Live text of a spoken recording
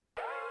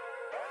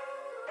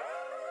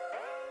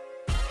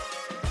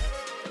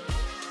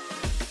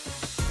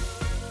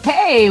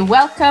Hey,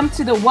 welcome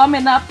to the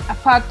Woman Up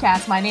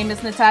podcast. My name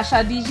is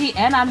Natasha DG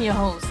and I'm your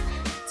host.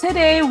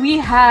 Today we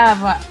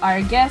have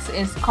our guest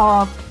is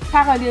called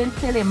Caroline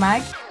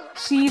Thelemaque.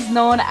 She's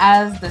known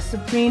as the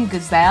Supreme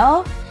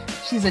Gazelle.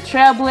 She's a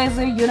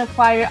trailblazer,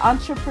 unifier,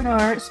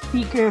 entrepreneur,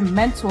 speaker,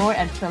 mentor,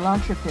 and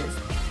philanthropist.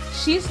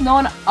 She's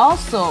known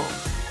also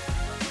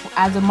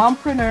as a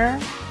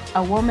mompreneur,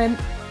 a woman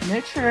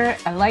nurturer,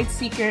 a light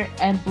seeker,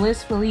 and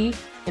blissfully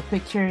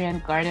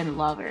Epicurean garden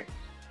lover.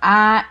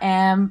 I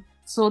am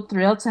so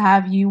thrilled to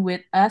have you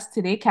with us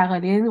today,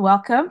 Caroline.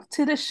 Welcome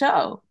to the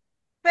show.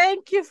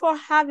 Thank you for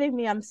having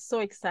me. I'm so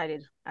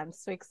excited. I'm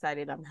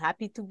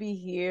happy to be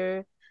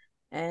here.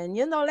 And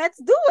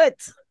let's do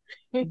it.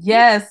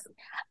 Yes,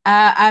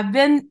 I've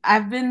been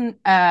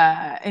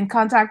in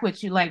contact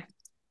with you. Like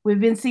we've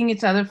been seeing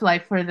each other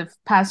for the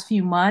past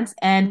few months.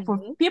 And for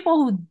Mhm.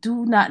 people who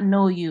do not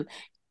know you,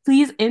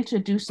 please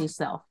introduce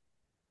yourself.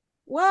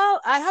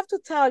 Well, I have to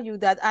tell you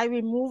that I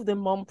removed the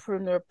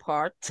mompreneur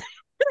part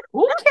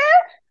Okay.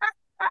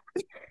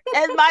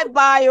 and my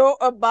bio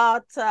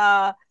about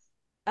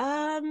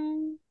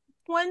um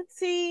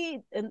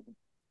 20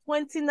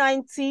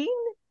 2019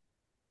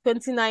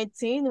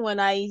 2019 when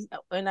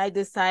I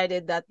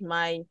decided that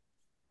my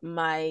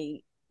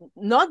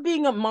not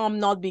being a mom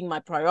not being my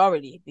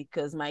priority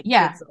because my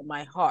Yeah, kids are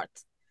my heart,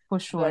 for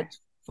but sure.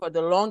 for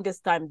the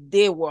longest time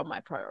they were my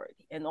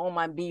priority, and all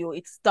my bio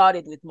it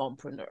started with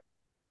mompreneur,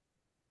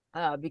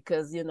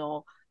 because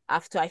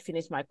after I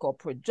finished my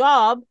corporate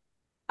job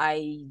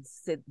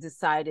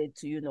decided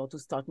to to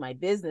start my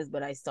business,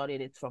 but I started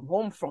it from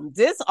home from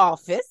this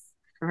office.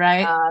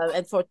 Right.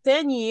 And for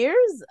 10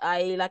 years,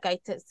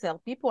 tell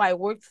people, I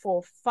worked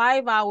for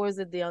 5 hours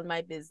a day on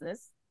my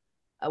business,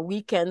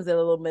 weekends a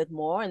little bit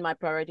more, and my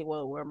priority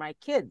were my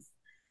kids.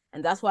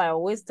 And that's why I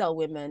always tell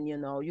women,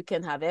 you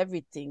can have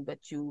everything,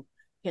 but you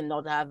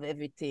cannot have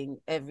everything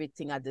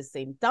at the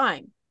same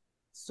time.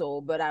 So,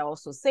 but I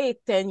also say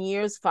 10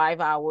 years, 5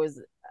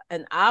 hours,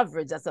 an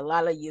average, that's a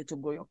lot of years to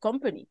grow your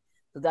company.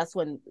 So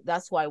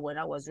that's why when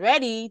I was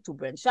ready to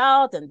branch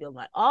out and build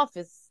my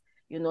office,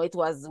 it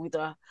was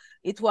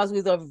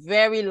with a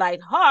very light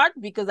heart,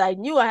 because I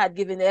knew I had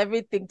given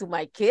everything to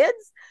my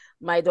kids.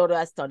 My daughter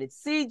had started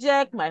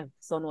CJEC. My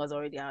son was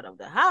already out of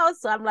the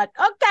house. So I'm like,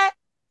 okay,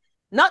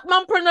 not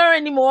mompreneur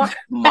anymore.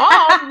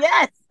 Mom,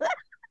 yes.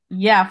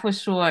 Yeah, for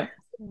sure.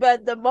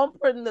 But the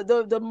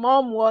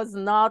mom was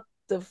not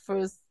the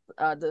first.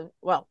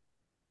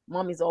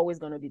 Mom is always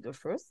going to be the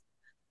first.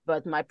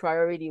 But my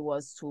priority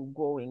was to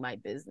growing my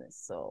business.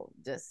 So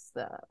just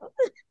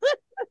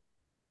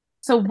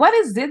So what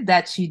is it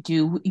that you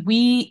do?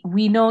 We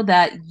know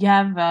that you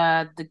have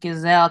the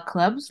Gazelle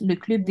clubs, le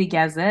Club des Mhm.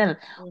 Gazelles.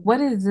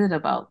 What Mhm. is it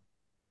about?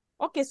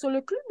 Okay, so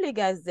Le Club Les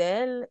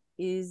Gazelles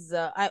is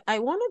I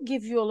want to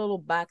give you a little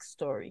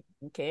backstory.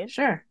 Okay.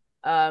 Sure.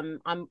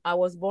 I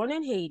was born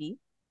in Haiti.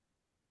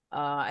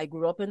 I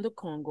grew up in the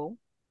Congo,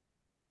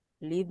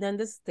 lived in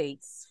the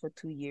States for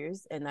 2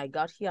 years, and I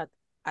got here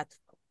at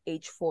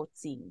age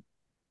 14.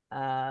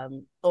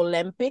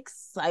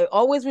 Olympics. I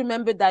always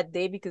remember that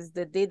day because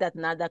the day that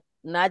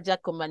Nadia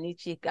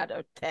Comaneci got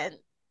her 10.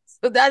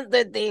 So that's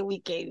the day we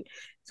came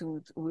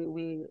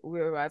we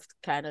arrived to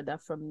Canada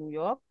from New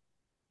York.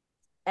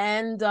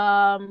 And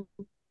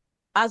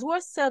as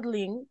we're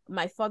settling,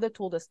 my father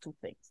told us two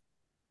things.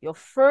 Your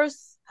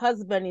first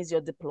husband is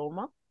your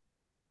diploma.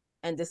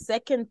 And the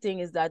second thing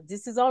is that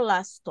this is our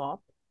last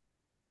stop,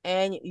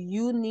 and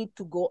you need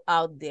to go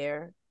out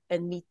there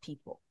and meet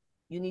people.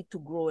 You need to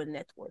grow a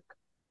network.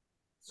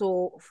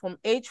 So from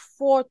age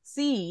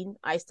 14,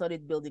 I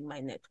started building my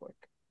network,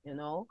 you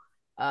know.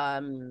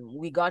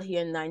 We got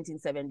here in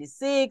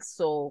 1976.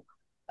 So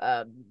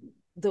um,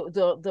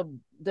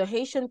 the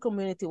Haitian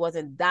community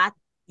wasn't that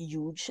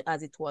huge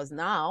as it was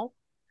now.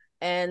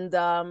 And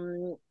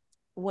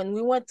when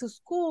we went to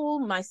school,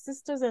 my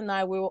sisters and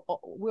I, we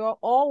were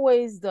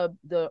always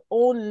the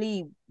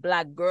only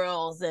Black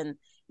girls, and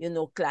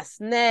class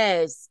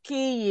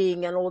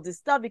skiing and all this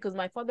stuff, because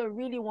my father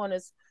really wanted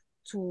us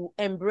to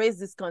embrace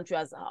this country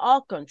as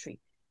our country.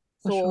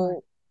 For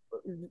sure.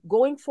 So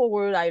going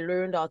forward, I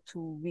learned how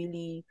to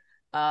really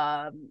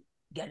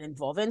get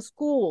involved in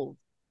school.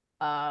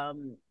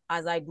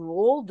 As I grew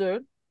older,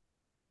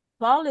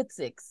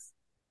 politics,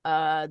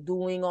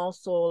 doing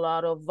also a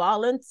lot of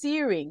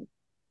volunteering.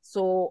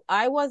 So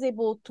I was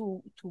able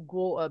to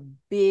grow a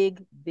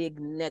big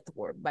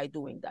network by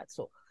doing that.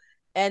 So,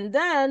 and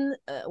then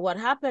what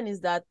happened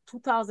is that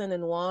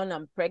 2001,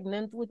 I'm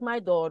pregnant with my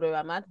daughter.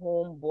 I'm at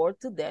home,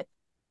 bored to death,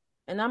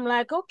 and I'm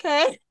like,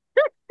 okay,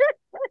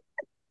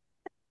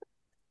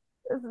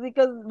 it's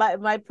because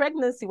my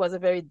pregnancy was a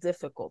very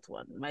difficult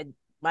one.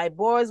 My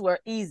boys were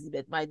easy,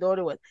 but my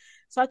daughter was.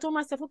 So I told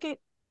myself, okay,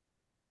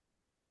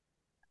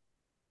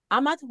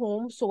 I'm at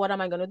home, so what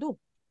am I gonna do?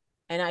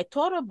 And I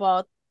thought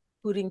about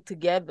putting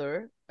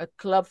together a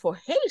club for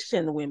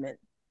Haitian women.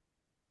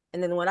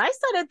 And then when I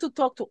started to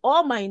talk to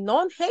all my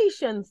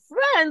non-Haitian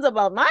friends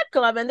about my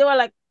club, and they were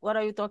like, what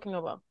are you talking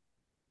about?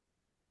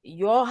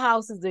 Your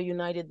house is the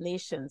United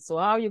Nations. So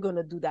how are you going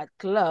to do that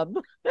club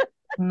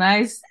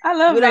Nice. I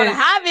love without it.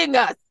 having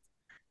us.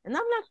 And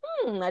I'm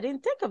like, I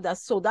didn't think of that.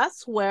 So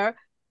that's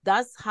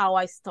how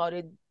I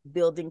started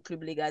building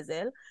Club Les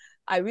Gazelles.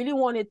 I really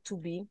wanted to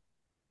be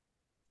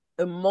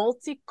a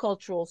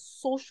multicultural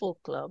social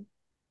club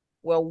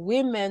where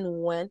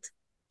women went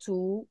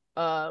to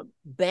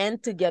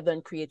band together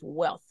and create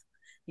wealth.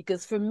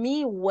 Because for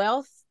me,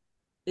 wealth,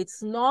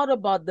 it's not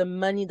about the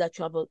money that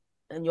you have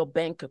in your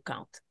bank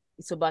account.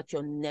 It's about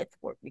your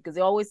network. Because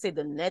they always say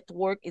the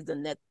network is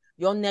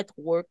your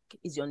network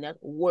is your net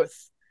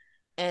worth.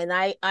 And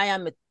I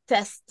am a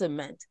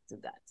testament to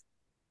that.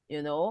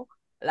 You know,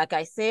 like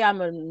I say,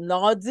 I'm an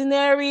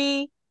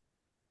ordinary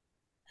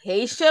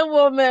Haitian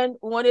woman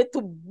who wanted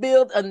to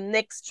build an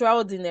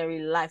extraordinary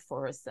life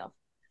for herself.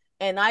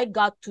 And I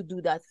got to do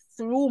that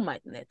through my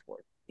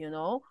network,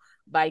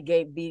 by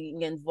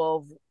being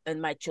involved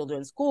in my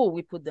children's school.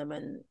 We put them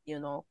in,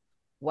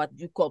 what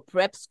you call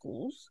prep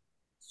schools.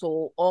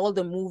 So all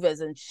the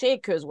movers and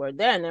shakers were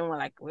there. And then we're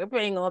like, we're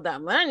paying all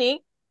that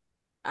money.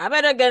 I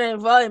better get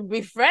involved and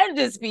befriend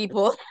these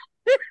people.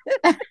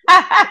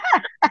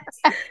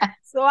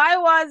 So I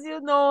was,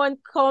 in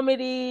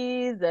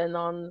comedies and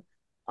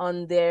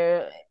on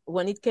their,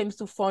 when it comes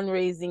to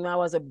fundraising, I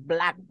was a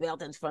black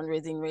belt in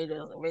fundraising, raised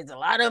a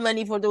lot of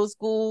money for those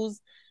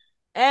schools.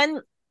 And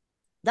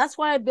that's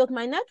why I built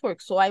my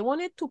network. So I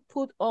wanted to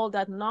put all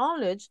that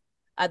knowledge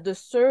at the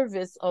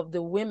service of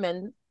the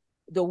women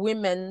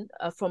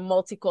from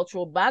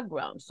multicultural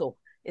backgrounds. So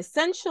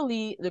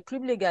essentially, the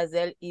Club Les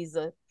Gazelles is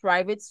a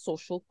private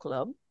social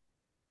club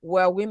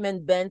where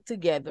women band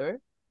together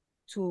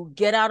to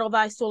get out of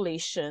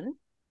isolation.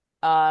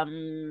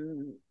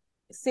 S'épanouir.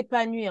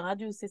 How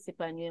do you say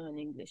s'épanouir in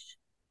English?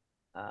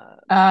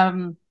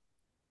 um,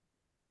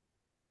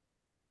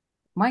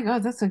 my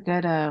God, that's a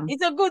good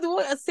It's a good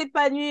word,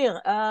 s'épanouir.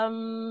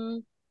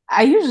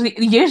 I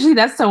usually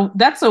that's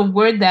a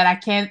word that I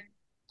can't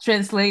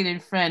translate in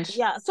French.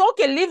 Yeah, so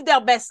okay, live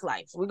their best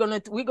lives. We're gonna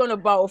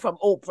borrow from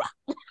Oprah.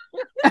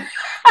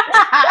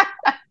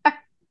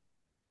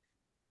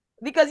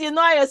 Because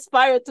I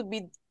aspire to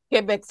be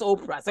Quebec's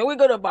Oprah. So we're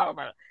gonna borrow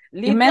from her.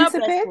 Live their best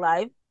Emancipate?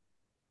 life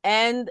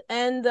and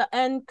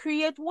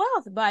create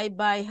wealth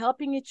by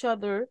helping each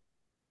other,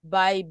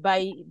 by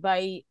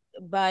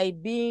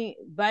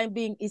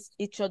being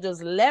each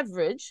other's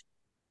leverage.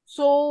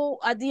 So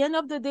at the end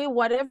of the day,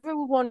 whatever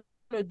we want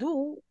to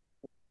do,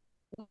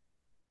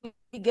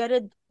 we get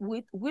it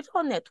with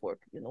our network.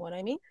 You know what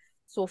I mean?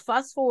 So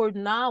fast forward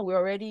now, we're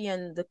already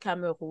in the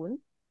Cameroon.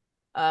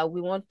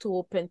 We want to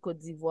open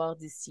Côte d'Ivoire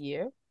this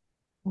year,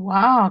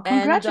 Wow,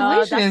 and that's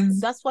congratulations.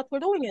 that's what we're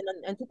doing.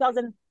 And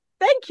 2000,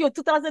 thank you.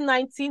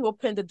 2019, we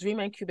opened the Dream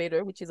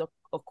Incubator, which is a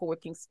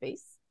co-working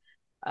space.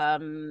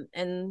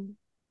 And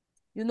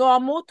our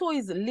motto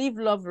is live,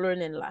 love,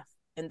 learn, and laugh,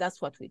 and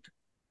that's what we do.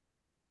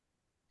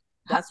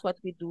 That's what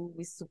we do.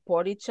 We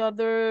support each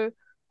other.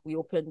 We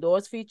open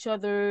doors for each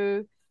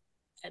other.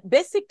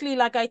 Basically,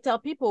 like I tell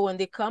people when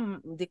they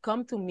come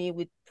to me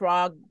with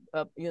Prague,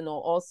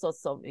 all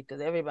sorts of, because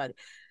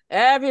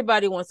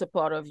everybody wants a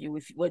part of you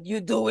when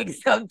you're doing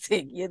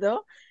something.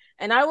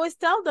 And I always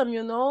tell them, I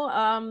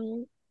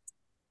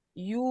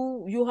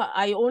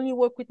only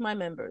work with my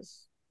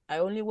members. I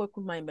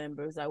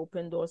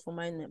open doors for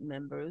my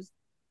members.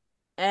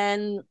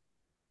 And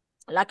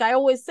like I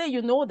always say,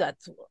 that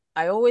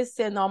I always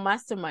say in our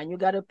mastermind, you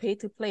got to pay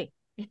to play.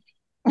 You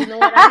know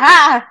what I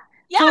mean?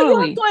 Yeah, you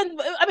Totally. have to.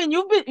 I mean,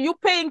 you're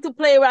paying to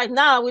play right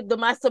now with the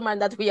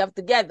mastermind that we have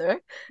together.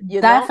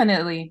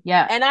 Definitely.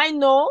 Yeah, And I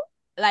know,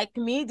 like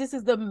me, this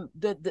is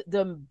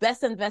the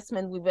best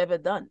investment we've ever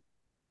done.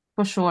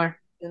 for sure.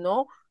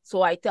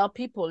 So I tell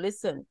people,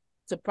 listen,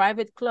 it's a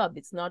private club.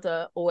 It's not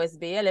a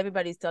OSBL.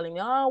 Everybody's telling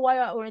me, oh, why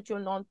aren't you a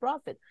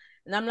nonprofit?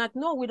 And I'm like,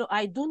 no, we don't.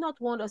 I do not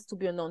want us to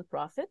be a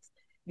nonprofit,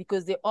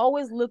 because they're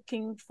always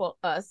looking for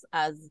us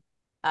as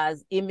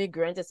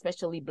immigrants,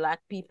 especially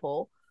Black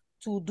people,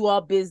 to do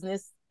our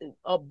business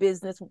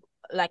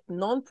like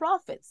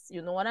nonprofits.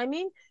 You know what I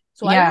mean?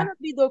 So I want Yeah.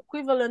 to be the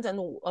equivalent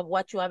of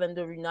what you have in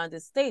the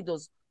United States,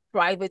 those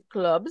private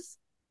clubs,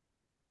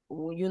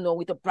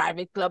 with a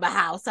private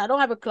clubhouse. I don't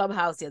have a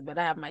clubhouse yet, but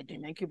I have my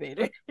dream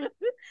incubator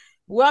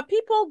where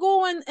people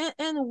go and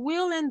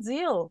wheel and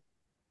deal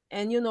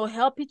and,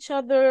 help each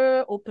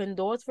other, open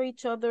doors for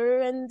each other.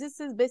 And this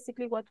is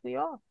basically what we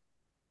are.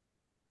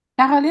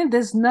 Caroline,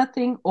 there's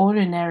nothing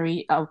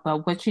ordinary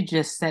about what you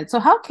just said. So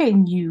how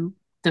can you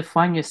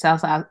define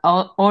yourself as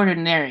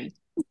ordinary?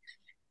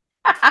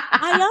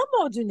 I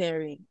am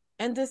ordinary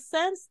in the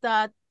sense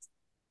that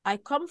I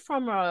come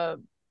from a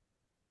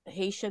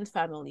Haitian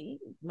family.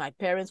 My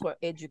parents were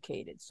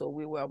educated, so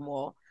we were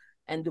more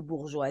in the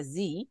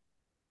bourgeoisie.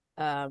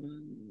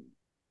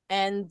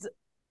 And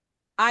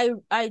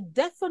I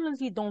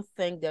definitely don't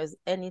think there's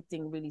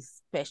anything really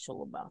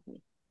special about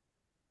me.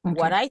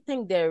 What Okay. I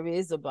think there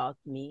is about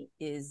me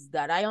is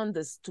that I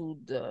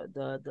understood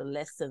the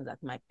lesson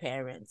that my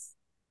parents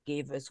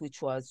gave us,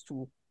 which was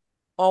to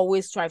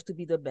always strive to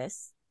be the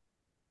best,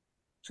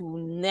 to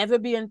never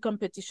be in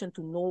competition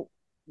to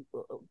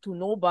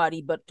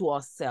nobody but to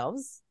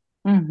ourselves,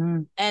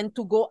 and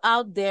to go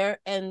out there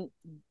and,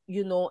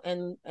 you know,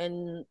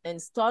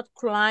 and start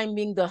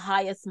climbing the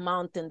highest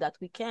mountain that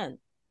we can.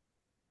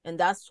 And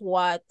that's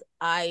what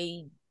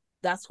I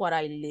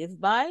live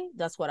by.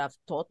 That's what I've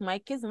taught my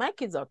kids. My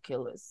kids are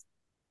killers.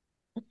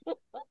 Of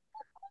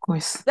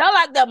course. They're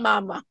like their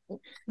mama.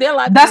 They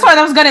like That's to what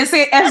I was gonna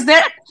say. Is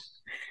there? they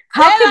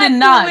How could it like to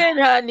not? win,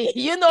 honey.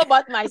 You know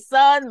about my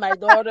son, my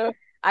daughter.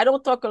 I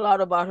don't talk a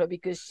lot about her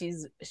because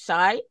she's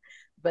shy.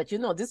 But you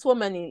know, this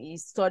woman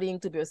is studying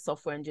to be a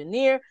software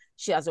engineer.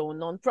 She has her own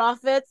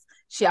nonprofits.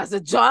 She has a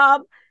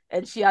job,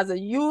 and she has a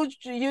huge,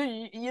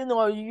 you know,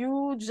 a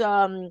huge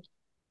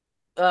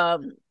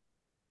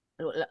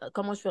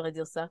comment je pourrais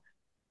dire ça?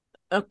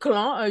 Un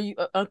clan,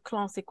 un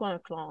clan, c'est quoi un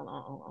clan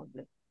en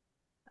anglais?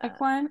 A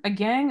clan, a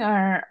gang,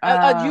 or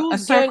A a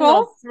huge gang of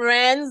circle?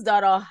 friends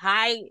that are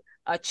high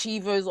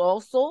achievers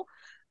also.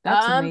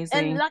 That's And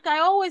amazing. like I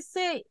always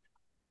say,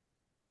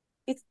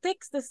 it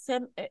takes the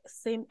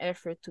same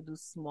effort to do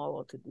small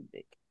or to do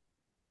big.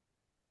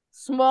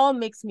 Small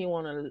makes me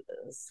want to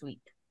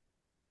sleep.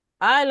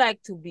 I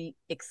like to be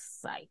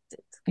excited.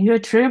 You're a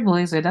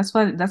trailblazer. That's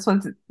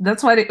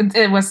what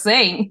it was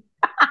saying.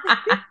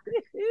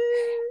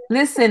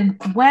 Listen,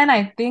 when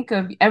I think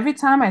of every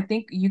time I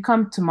think you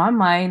come to my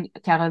mind,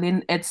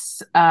 Caroline,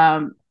 it's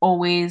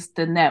always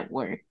the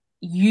network.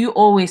 You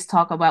always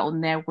talk about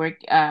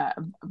network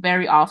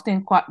very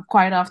often,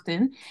 quite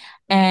often.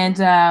 Mm-hmm.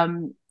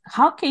 And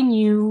how can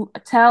you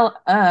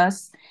tell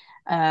us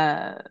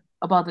uh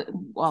about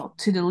well,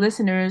 to the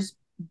listeners,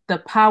 the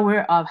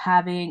power of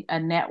having a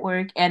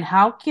network, and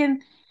how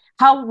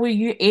were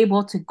you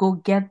able to go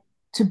get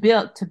to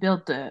build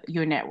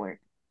your network?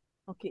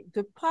 Okay,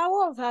 the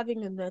power of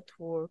having a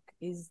network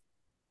is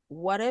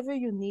whatever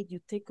you need, you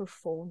take your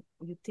phone,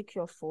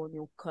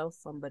 you call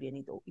somebody, and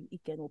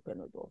it can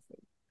open a door for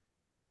you.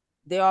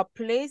 There are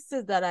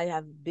places that I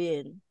have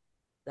been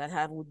that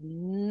I would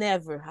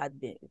never have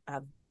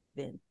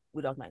been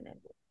without my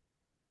network.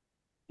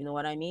 You know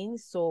what I mean?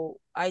 So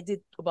I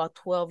did about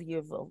 12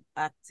 years of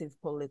active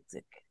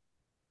politics.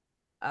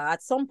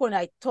 At some point,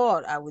 I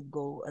thought I would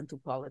go into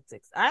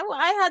politics.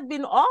 I had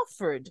been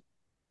offered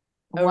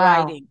a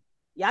Wow. riding.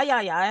 Yeah.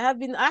 I had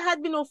been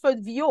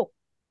offered VO,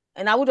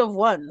 and I would have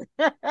won.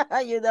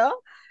 You know.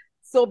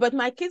 So, but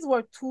my kids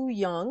were too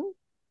young,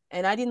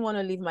 and I didn't want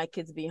to leave my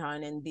kids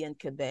behind and be in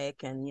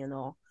Quebec. And you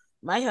know,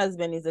 my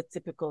husband is a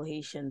typical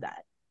Haitian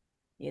dad.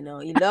 You know,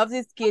 he loves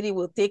his kid. He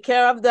will take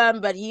care of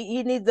them, but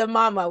he needs the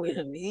mama with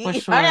him. For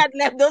If I sure. had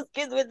left those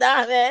kids with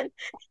that man,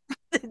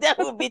 there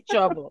would be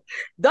trouble.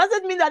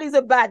 Doesn't mean that he's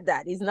a bad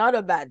dad. He's not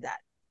a bad dad,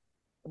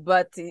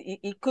 but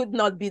he could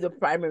not be the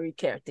primary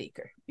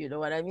caretaker. You know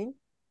what I mean?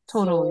 So,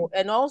 Totally.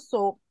 and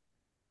also,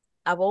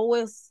 I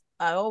always,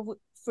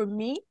 for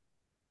me,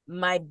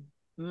 my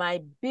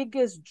my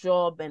biggest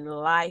job in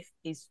life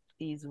is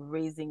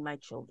raising my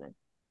children.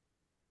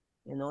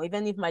 You know,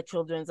 even if my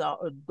children are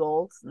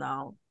adults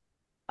now,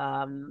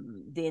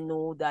 they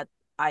know that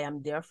I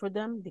am there for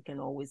them. They can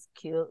always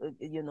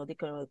you know, they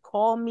can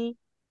call me.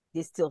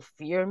 They still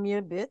fear me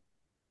a bit.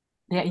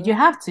 Yeah, Mm. you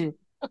have to.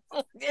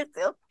 They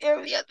still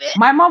fear me a bit.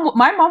 My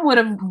mom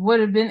would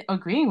have been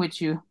agreeing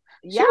with you.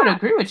 She would Yeah.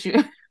 agree with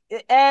you.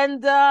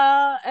 And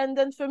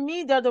then for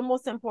me, they're the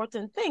most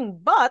important thing.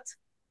 But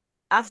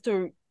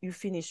after you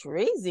finish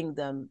raising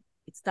them,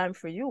 it's time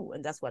for you.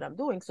 And that's what I'm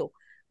doing. So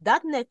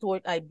that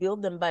network, I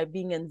build them by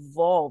being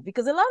involved,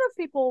 because a lot of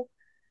people,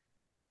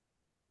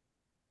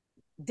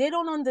 they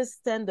don't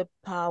understand the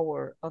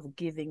power of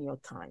giving your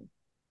time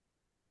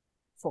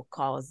for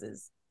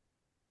causes.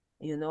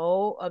 You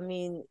know, I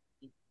mean,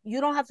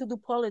 you don't have to do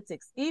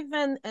politics.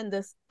 Even in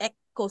this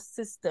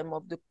ecosystem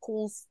of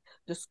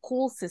the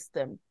school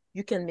system,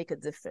 you can make a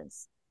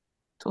difference.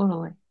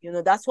 Totally. You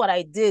know, that's what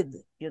I did,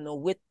 you know,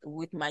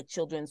 with my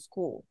children's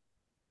school.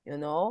 You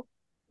know,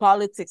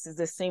 politics is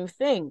the same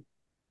thing.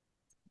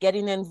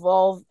 Getting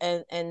involved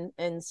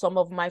and some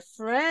of my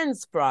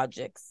friends'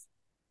 projects,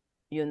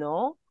 you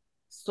know.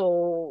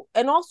 So,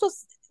 and also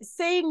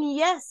saying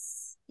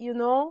yes, you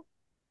know.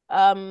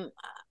 Um,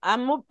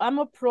 I'm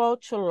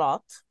approached a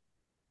lot.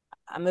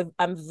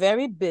 I'm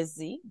very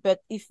busy, but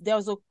if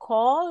there's a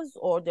cause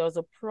or there's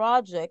a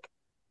project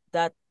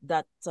that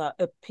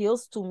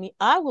appeals to me,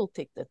 I will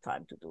take the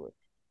time to do it,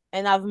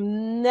 and I've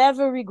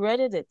never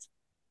regretted it,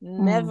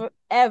 Mm. never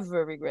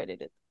ever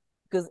regretted it,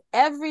 because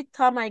every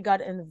time I got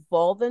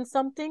involved in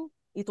something,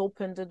 it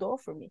opened the door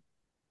for me.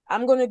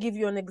 I'm gonna give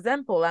you an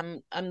example.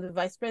 I'm the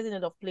vice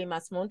president of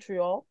Playmas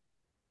Montreal,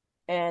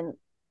 and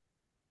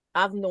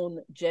I've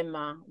known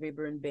Gemma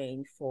Rayburn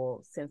Bain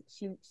for since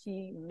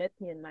she met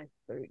me in my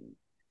 30s.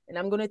 And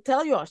I'm gonna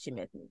tell you how she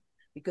met me,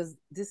 because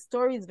this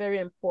story is very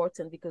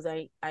important, because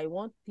I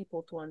want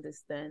people to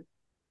understand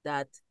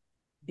that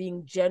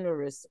being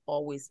generous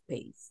always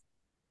pays.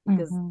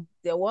 Because Mm-hmm.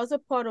 there was a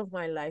part of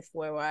my life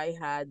where I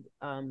had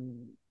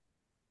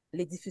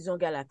Les Diffusions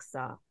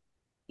Galaxa.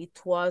 It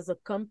was a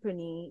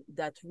company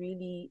that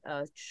really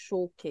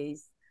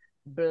showcased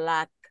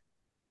Black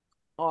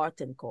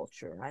art and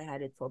culture. I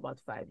had it for about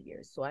 5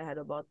 years. So I had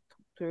about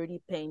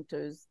 30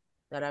 painters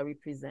that I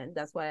represent.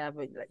 That's why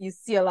you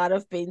see a lot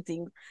of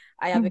paintings.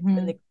 I have an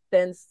Mm-hmm.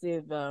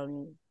 extensive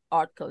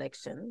art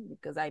collection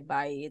because I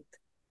buy it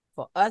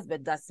for us,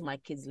 but that's my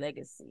kids'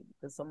 legacy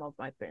because some of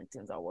my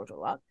paintings are worth a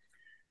lot.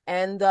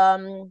 And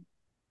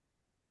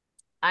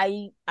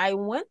I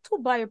went to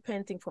buy a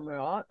painting from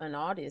an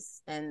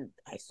artist, and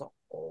I saw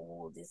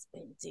all these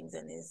paintings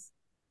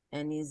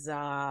and his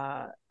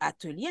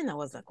atelier, and I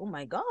was like, oh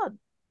my God.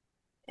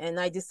 And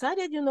I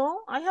decided,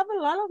 I have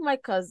a lot of my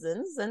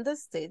cousins in the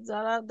States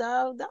that are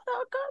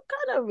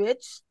kind of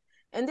rich,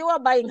 and they were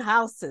buying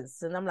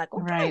houses. And I'm like,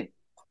 okay. Right.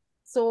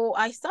 So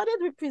I started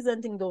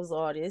representing those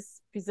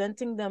artists,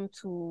 presenting them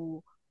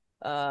to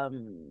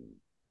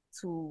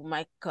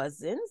my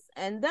cousins.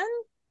 And then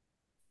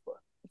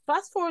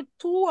fast forward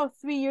 2 or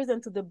 3 years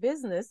into the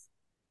business,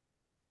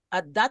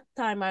 at that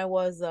time, I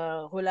was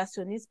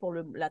relationniste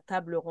pour la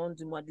table ronde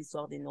du mois de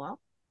l'histoire des Noirs.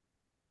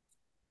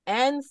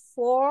 And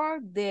for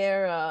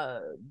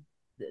the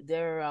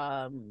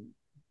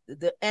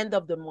end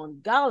of the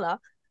month gala,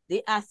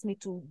 they asked me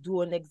to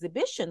do an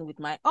exhibition with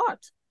my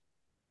art.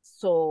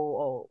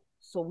 So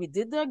we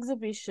did the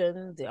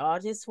exhibition. The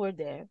artists were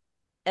there,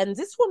 and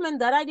this woman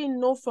that I didn't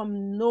know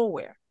from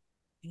nowhere,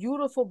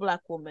 beautiful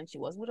Black woman, she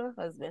was with her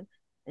husband,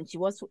 and she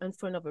was in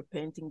front of a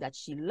painting that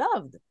she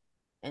loved.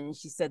 And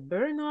she said,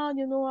 Bernard,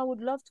 I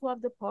would love to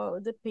have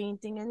the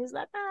painting. And he's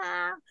like,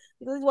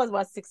 because it was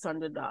about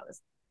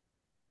 $600.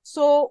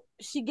 So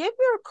she gave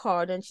me her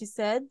card and she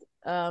said,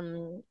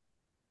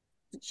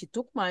 she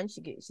took mine.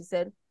 She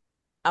said,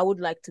 I would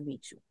like to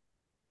meet you.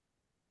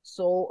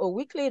 So a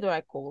week later,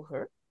 I called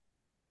her,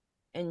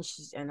 and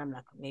I'm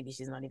like, maybe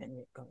she's not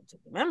even going to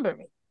remember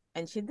me.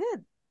 And she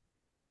did.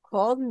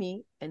 Called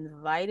me,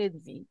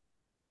 invited me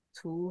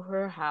to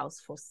her house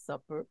for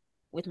supper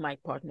with my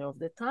partner of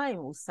the time,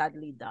 who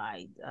sadly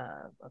died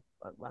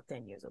about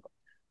 10 years ago.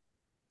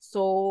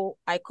 So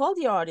I called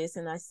the artist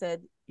and I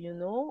said,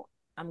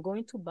 I'm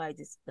going to buy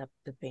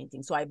the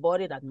painting. So I bought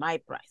it at my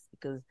price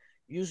because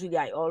usually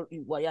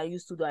what I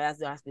used to do, I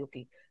asked me,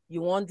 okay,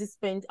 you want this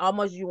paint? How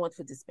much do you want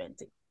for this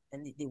painting?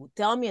 And they would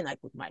tell me, and I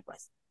put my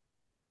price.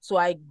 So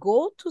I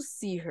go to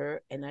see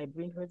her and I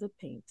bring her the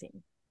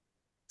painting.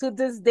 To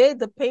this day,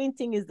 the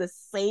painting is the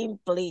same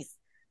place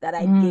that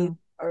I gave Mm.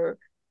 her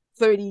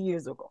 30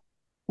 years ago.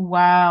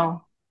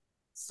 Wow.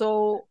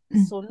 So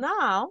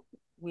now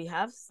we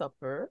have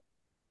supper,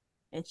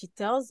 and she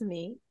tells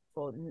me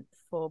for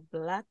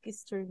Black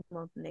History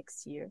Month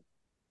next year,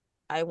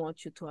 I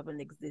want you to have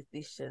an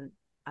exhibition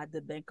at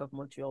the Bank of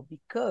Montreal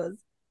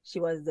because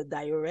she was the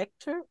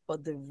director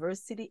of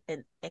diversity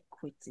and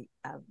equity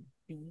at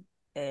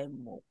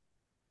BMO.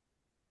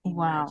 Wow.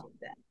 Imagine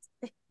that.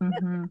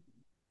 Mm-hmm.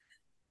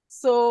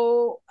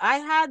 So I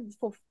had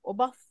for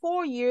about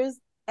 4 years,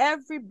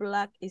 every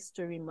Black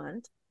History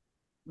Month,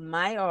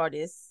 my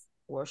artists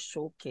were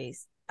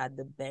showcased at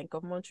the Bank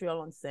of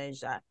Montreal on Saint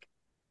Jacques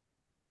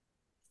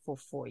for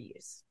 4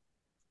 years.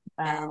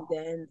 And Wow.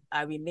 then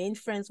I remained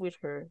friends with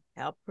her,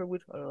 helped her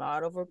with a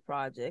lot of her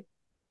projects.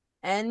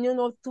 And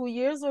 2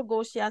 years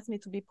ago, she asked me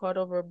to be part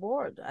of her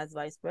board as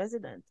vice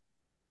president.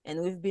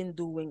 And we've been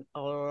doing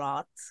a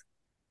lot.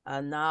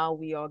 Now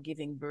we are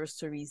giving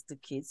bursaries to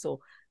kids.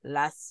 So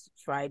last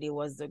Friday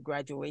was the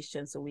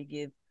graduation. So we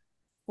give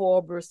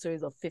 4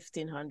 bursaries of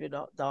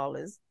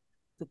 $1,500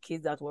 to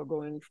kids that were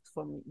going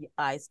from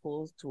high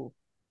schools to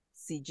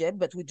CJEB.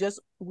 But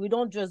we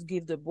don't just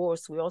give the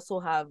burst. We also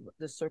have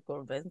the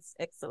Circle of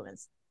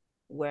Excellence,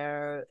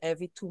 where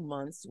every 2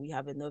 months we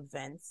have an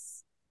event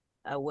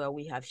where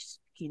we have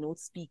keynote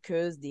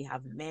speakers. They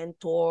have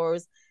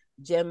mentors.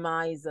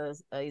 Gemma is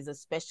a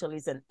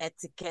specialist in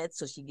etiquette,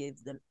 so she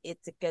gives them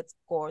etiquette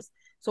course.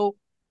 So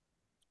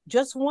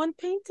just one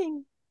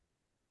painting,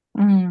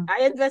 Mm.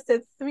 I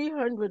invested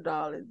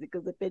 $300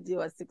 because the painting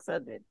was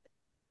 $600,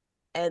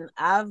 and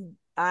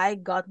I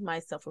got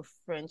myself a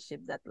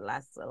friendship that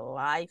lasts a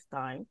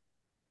lifetime.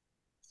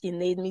 She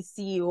made me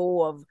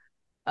CEO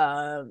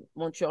of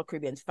Montreal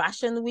Caribbean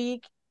Fashion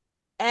Week,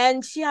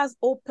 and she has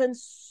opened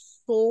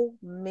so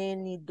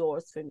many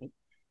doors for me.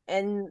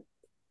 And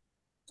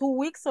 2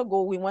 weeks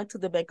ago, we went to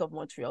the Bank of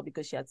Montreal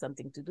because she had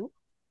something to do.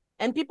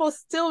 And people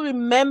still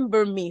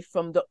remember me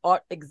from the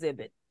art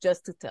exhibit,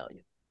 just to tell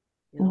you.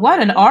 You know what What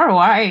I an mean?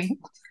 ROI.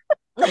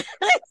 So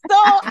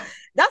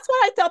that's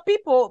what I tell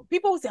people.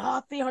 People will say,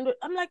 300.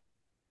 I'm like,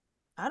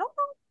 I don't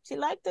know. She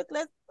liked it.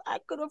 I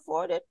could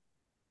afford it.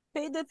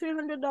 Pay the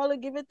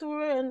 $300, give it to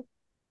her.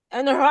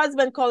 And her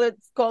husband call it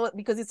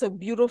because it's a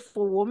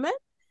beautiful woman.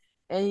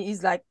 And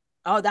he's like,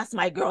 oh, that's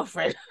my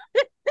girlfriend.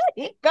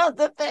 He calls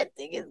the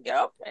painting his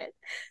girlfriend.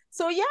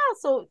 So yeah,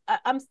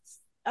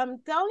 I'm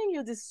telling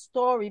you this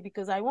story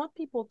because I want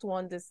people to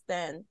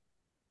understand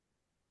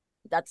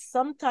that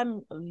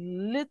sometimes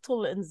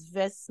little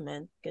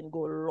investment can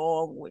go a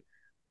long way.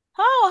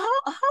 How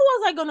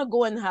was I gonna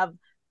go and have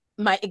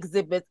my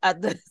exhibit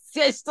at the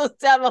siège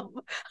social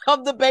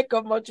of the Bank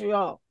of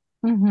Montreal?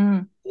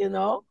 Mm-hmm.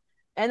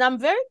 And I'm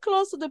very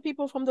close to the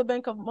people from the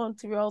Bank of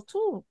Montreal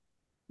too,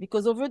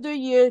 because over the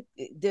year,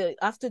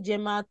 after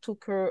Gemma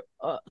took her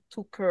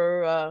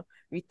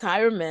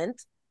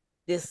retirement,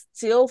 They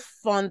still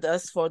fund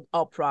us for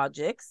our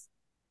projects.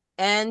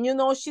 And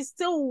she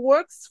still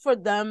works for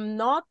them,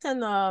 not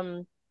in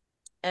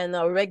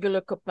a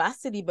regular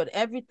capacity, but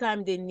every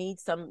time they need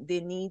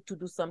to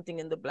do something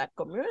in the Black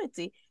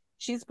community,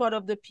 she's part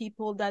of the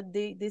people that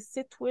they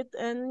sit with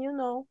and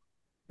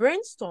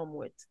brainstorm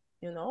with.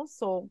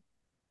 So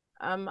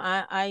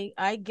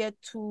I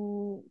get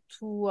to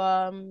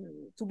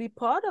be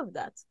part of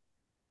that.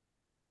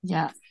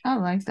 Yeah, I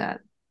like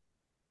that.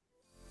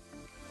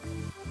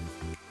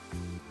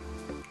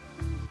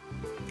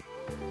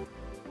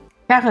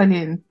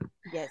 Caroline,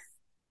 Yes.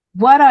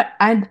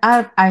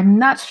 I'm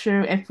not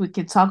sure if we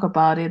could talk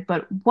about it,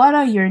 but what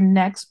are your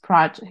next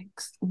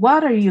projects?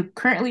 What are you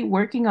currently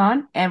working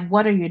on, and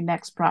what are your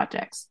next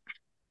projects?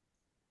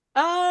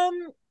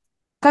 Um,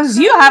 Because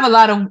you current, have a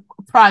lot of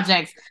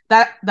projects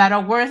that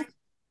are worth,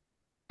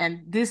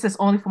 and this is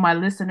only for my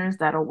listeners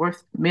that are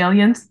worth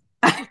millions.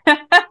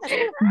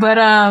 But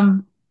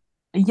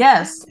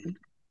yes.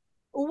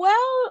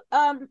 well,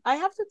 I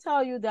have to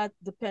tell you that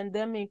the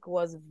pandemic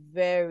was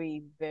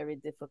very, very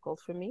difficult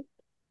for me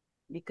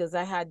because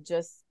I had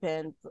just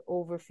spent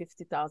over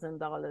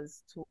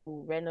 $50,000 to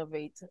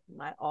renovate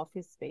my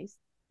office space.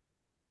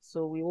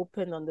 So we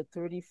opened on the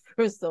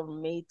 31st of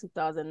May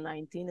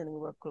 2019 and we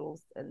were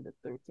closed on the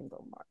 13th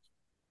of March.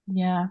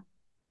 Yeah.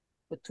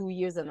 For 2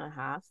 years and a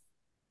half.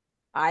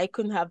 I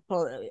couldn't have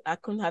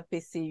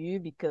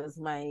PCU because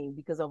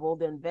of all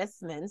the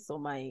investments. So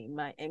my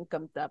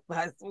income tax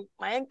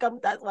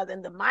was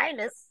in the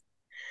minus.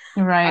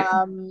 Right.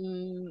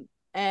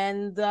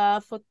 And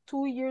for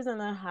 2 years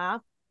and a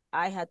half,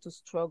 I had to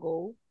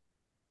struggle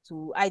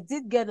I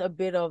did get a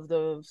bit of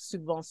the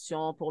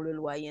subvention pour le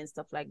loyer and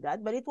stuff like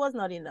that, but it was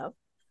not enough.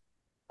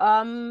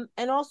 And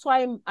also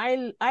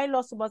I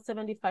lost about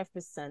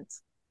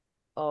 75%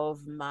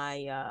 of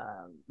my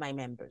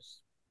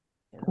members,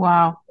 during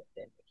Wow. the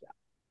pandemic. Yeah.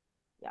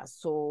 Yeah.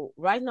 So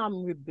right now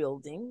I'm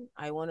rebuilding.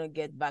 I want to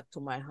get back to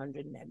my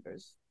 100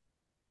 members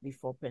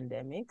before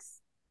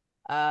pandemics.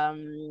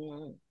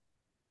 And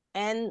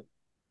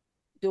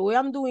the way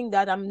I'm doing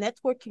that, I'm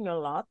networking a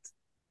lot.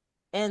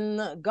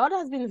 And God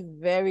has been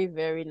very,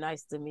 very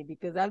nice to me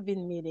because I've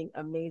been meeting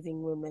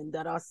amazing women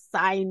that are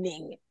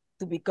signing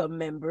to become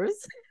members.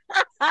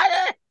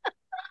 I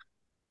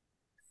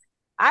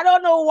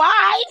don't know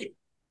why,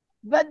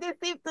 but they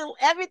seem to,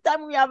 every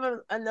time we have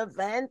an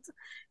event,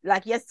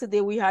 like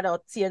yesterday, we had our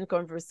tea and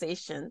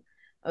conversation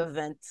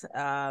event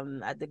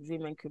at the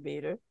Dream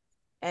Incubator.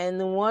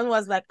 And one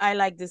was like, I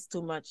like this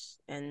too much.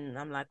 And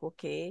I'm like,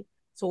 okay,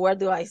 so where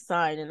do I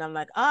sign? And I'm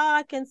like,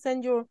 I can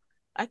send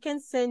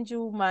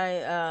you my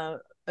a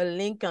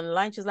link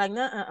online. She's like,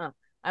 no,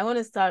 I want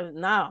to start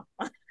now.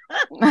 I'm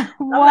like,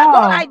 oh,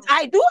 Wow.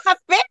 I do have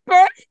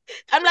paper.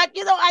 I'm like,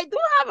 I do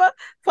have a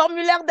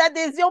formulaire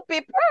d'adhésion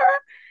paper.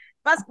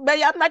 But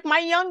I'm like, my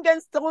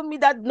youngest told me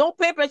that no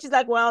paper. She's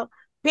like, well,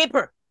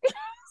 paper.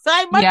 So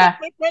I bought the Yeah.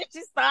 paper.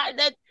 She started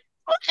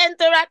to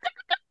interact.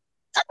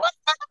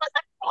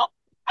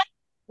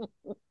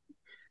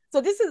 So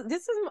this is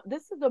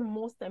the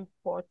most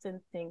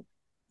important thing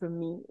for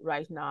me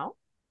right now.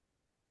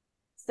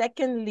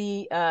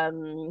 Secondly,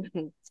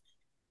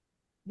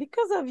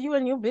 because of you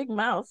and your big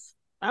mouth,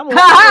 I'm also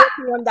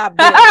working on that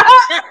book.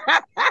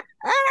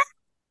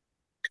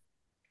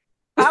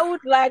 I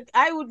would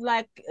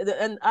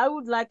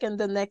like in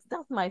the next.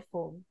 That's my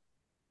phone.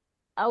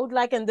 I would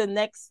like in the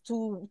next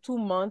two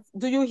months.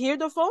 Do you hear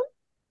the phone?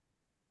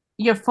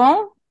 Your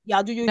phone?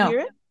 Yeah, do you No. hear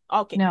it?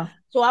 Okay. No.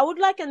 So I would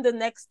like in the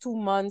next 2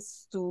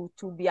 months to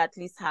be at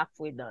least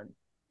halfway done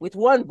with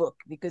one book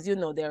because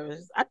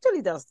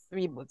there's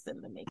 3 books in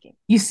the making.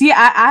 You see,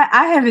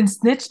 I haven't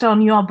snitched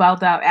on you about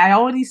that. I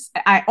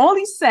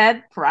only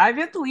said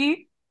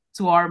privately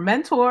to our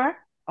mentor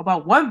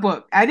about one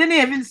book. I didn't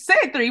even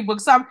say 3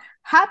 books. So I'm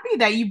happy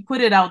that you put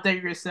it out there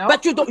yourself.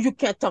 But you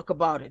can't talk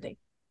about it. Eh?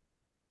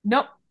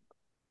 Nope.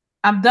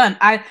 I'm done.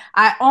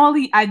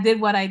 I did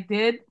what I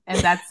did and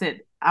that's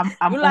it. I'm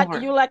You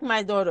over. like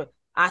my daughter.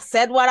 I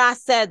said what I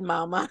said,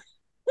 mama.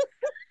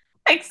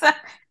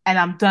 Exactly. And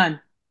I'm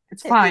done.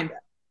 It's fine.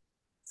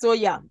 So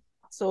yeah.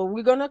 So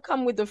we're gonna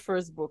come with the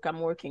first book. I'm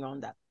working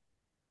on that.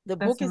 The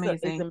That's book is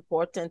amazing.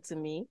 important to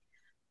me.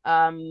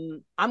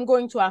 I'm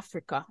going to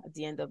Africa at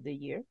the end of the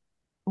year.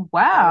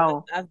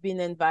 Wow. I've been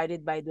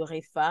invited by the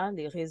REFA,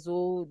 les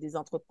réseaux des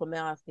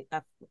entrepreneurs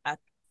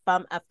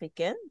femmes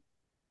africaines.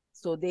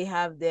 So they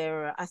have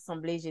their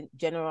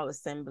general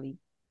assembly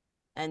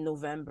in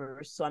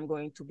November. So I'm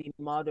going to be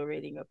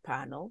moderating a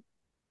panel,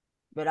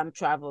 but I'm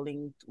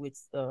traveling with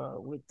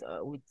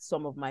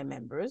some of my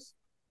members,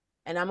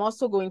 and I'm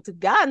also going to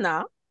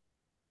Ghana.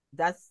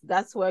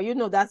 That's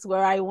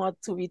where I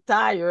want to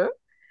retire.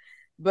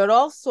 But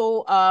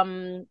also,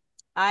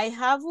 I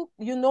have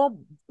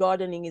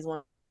gardening is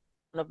one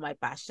of my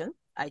passion.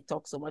 I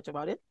talk so much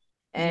about it,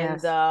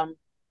 and Yes.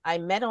 I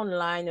met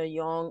online a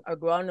young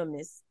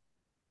agronomist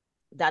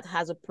that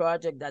has a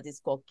project that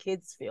is called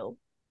Kidsville.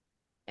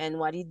 And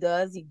what he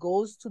does, he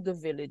goes to the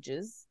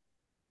villages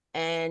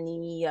and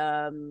he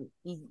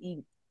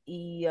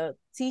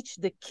teach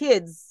the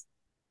kids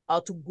how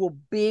to grow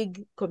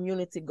big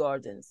community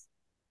gardens.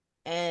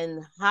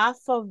 And half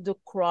of the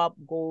crop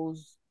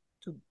goes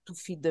to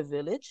feed the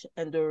village,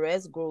 and the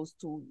rest goes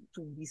to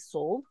be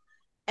sold.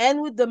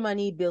 And with the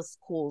money, build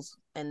schools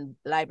and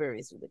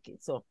libraries with the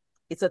kids. So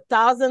it's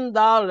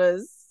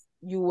 $1,000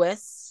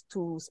 US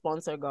to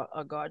sponsor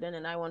a garden,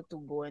 and I want to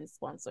go and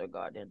sponsor a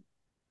garden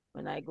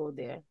when I go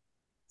there.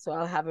 So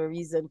I'll have a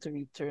reason to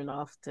return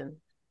often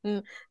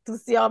to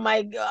see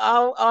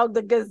how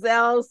the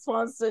Gazelle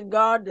sponsored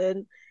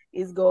garden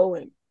is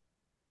going.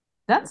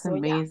 That's So yeah.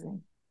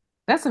 amazing.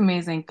 That's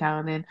amazing,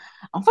 Carolyn.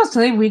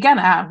 Unfortunately, we're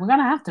gonna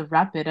have to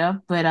wrap it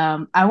up, but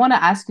I want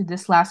to ask you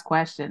this last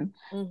question.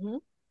 Mm-hmm.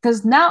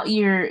 Because now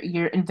you're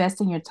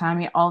investing your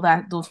time in all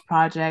those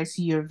projects.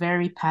 You're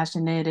very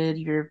passionate,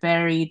 you're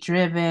very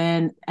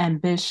driven,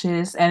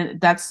 ambitious, and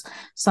that's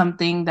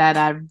something that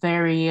I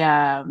very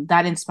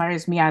that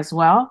inspires me as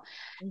well.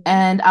 Mm-hmm.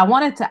 And I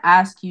wanted to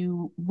ask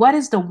you, what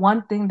is the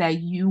one thing that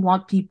you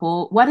want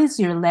people, what is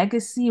your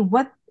legacy?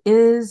 What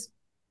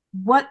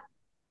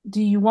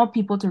do you want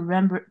people to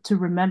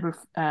remember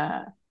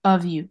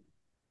of you?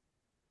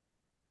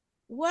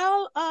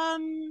 Well,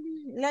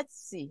 let's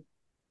see.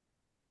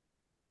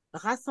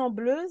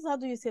 Rassembleuse, how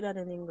do you say that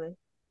in English?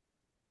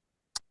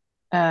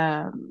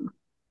 Um,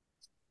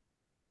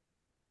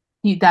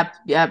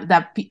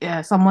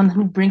 someone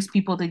who brings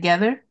people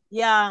together.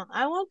 Yeah,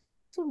 I want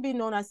to be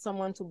known as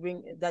someone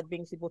that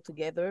brings people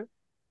together.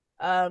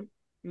 Um,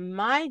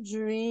 my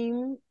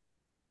dream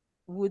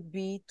would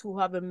be to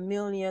have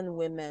 1,000,000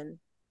 women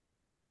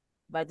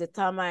by the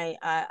time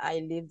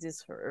I leave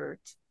this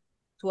earth,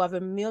 to have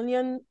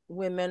 1,000,000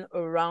 women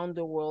around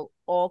the world,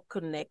 all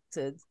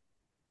connected,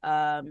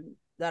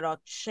 that are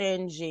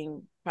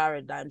changing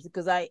paradigms.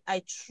 Because I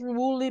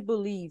truly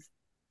believe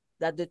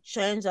that the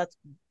change that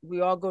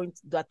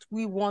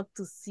we want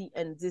to see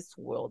in this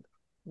world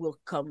will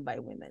come by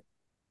women.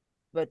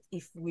 But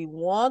if we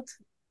want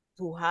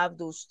to have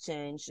those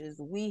changes,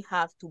 we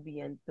have to be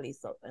in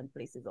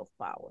places of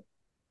power.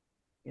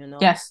 You know,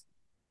 Yes.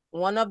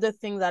 one of the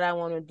things that I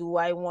want to do,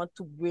 I want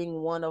to bring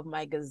one of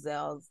my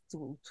gazelles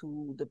to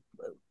the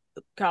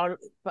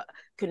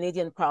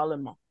Canadian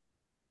Parliament.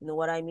 You know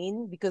what I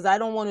mean? Because I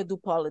don't want to do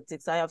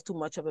politics. I have too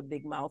much of a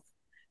big mouth.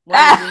 When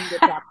we're doing the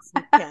talks,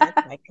 we can't.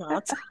 I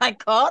can't. I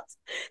can't.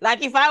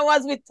 Like if I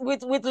was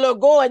with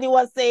Legault and he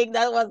was saying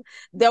there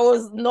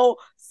was no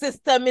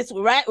systemic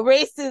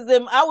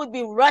racism, I would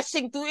be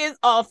rushing to his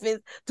office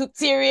to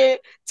tear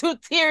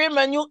him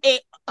a new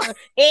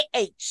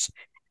AH.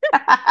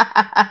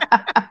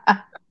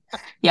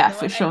 Yeah, You know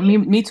for what I sure.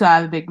 mean? Me too. I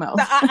have a big mouth.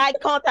 So I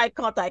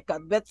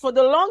can't. But for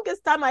the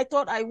longest time, I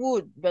thought I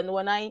would. But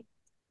when I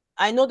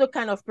know the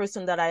kind of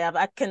person that I have,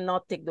 I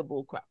cannot take the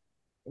bull crap.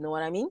 You know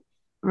what I mean?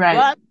 Right.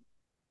 But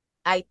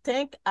I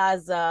think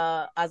as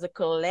a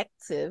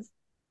collective,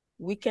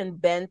 we can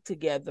band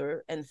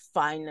together and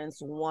finance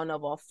one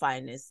of our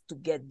finest to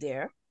get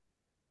there.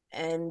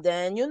 And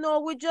then,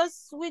 we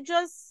just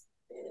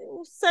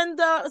send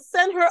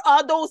her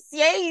our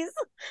dossiers,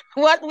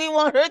 what we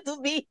want her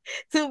to be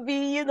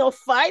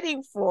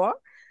fighting for.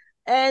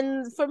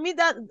 And for me,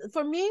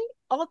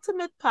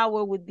 ultimate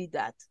power would be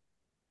that.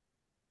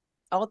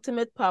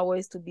 Ultimate power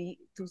is to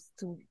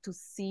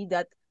see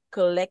that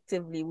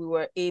collectively we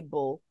were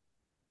able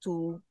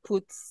to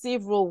put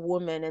several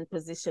women in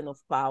position of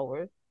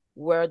power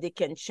where they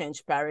can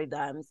change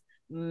paradigms,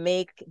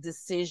 make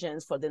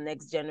decisions for the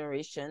next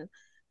generation.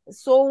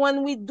 So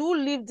when we do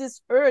leave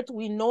this earth,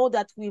 we know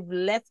that we've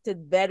left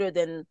it better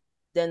than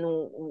when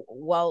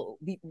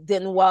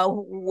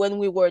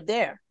we were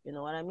there. You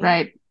know what I mean?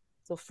 Right.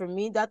 So for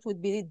me, that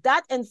would be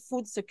that, and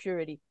food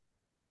security.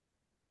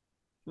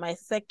 My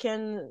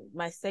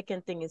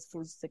second thing is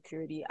food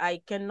security.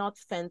 I cannot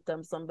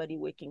phantom somebody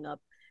waking up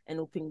and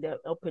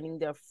opening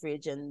their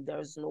fridge and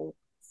there's no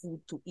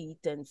food to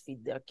eat and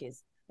feed their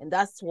kids. And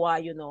that's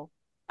why,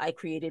 I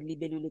created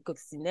Libellule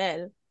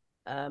Coccinelle,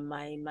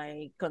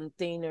 my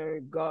container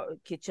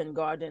kitchen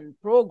garden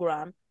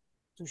program,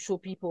 to show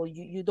people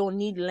you don't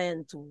need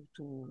land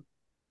to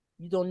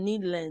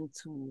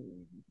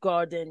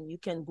garden. You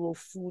can grow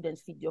food and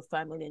feed your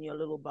family in your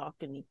little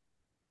balcony.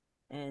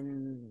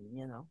 And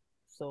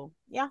so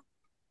yeah,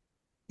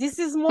 this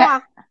is moi.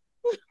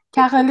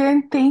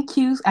 Caroline, thank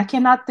you. I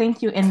cannot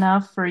thank you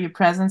enough for your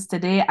presence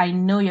today. I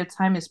know your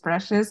time is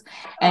precious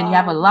and you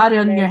have a Oh, my lot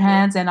on your pleasure.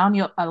 hands and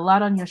a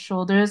lot on your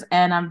shoulders.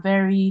 And I'm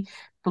very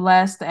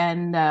blessed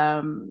and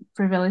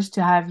privileged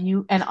to have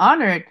you, and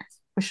honored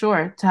for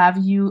sure to have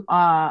you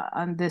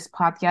on this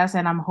podcast.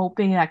 And I'm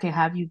hoping I can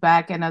have you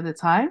back another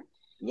time.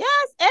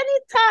 Yes,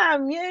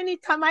 anytime. Yeah,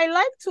 anytime. I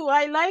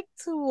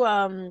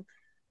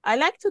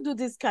like to do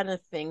this kind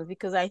of thing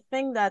because I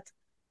think that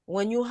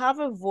when you have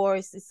a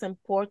voice, it's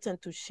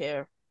important to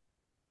share.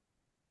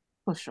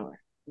 For sure.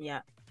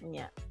 Yeah,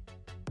 yeah.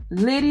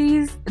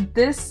 Ladies,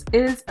 this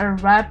is a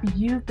wrap.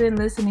 You've been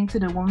listening to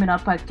the Woman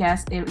Up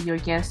podcast. Your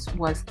guest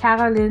was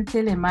Caroline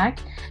Thelemaque.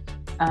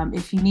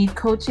 If you need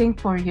coaching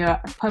for your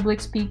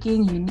public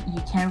speaking,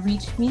 you can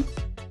reach me.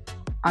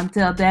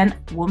 Until then,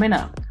 Woman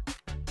Up.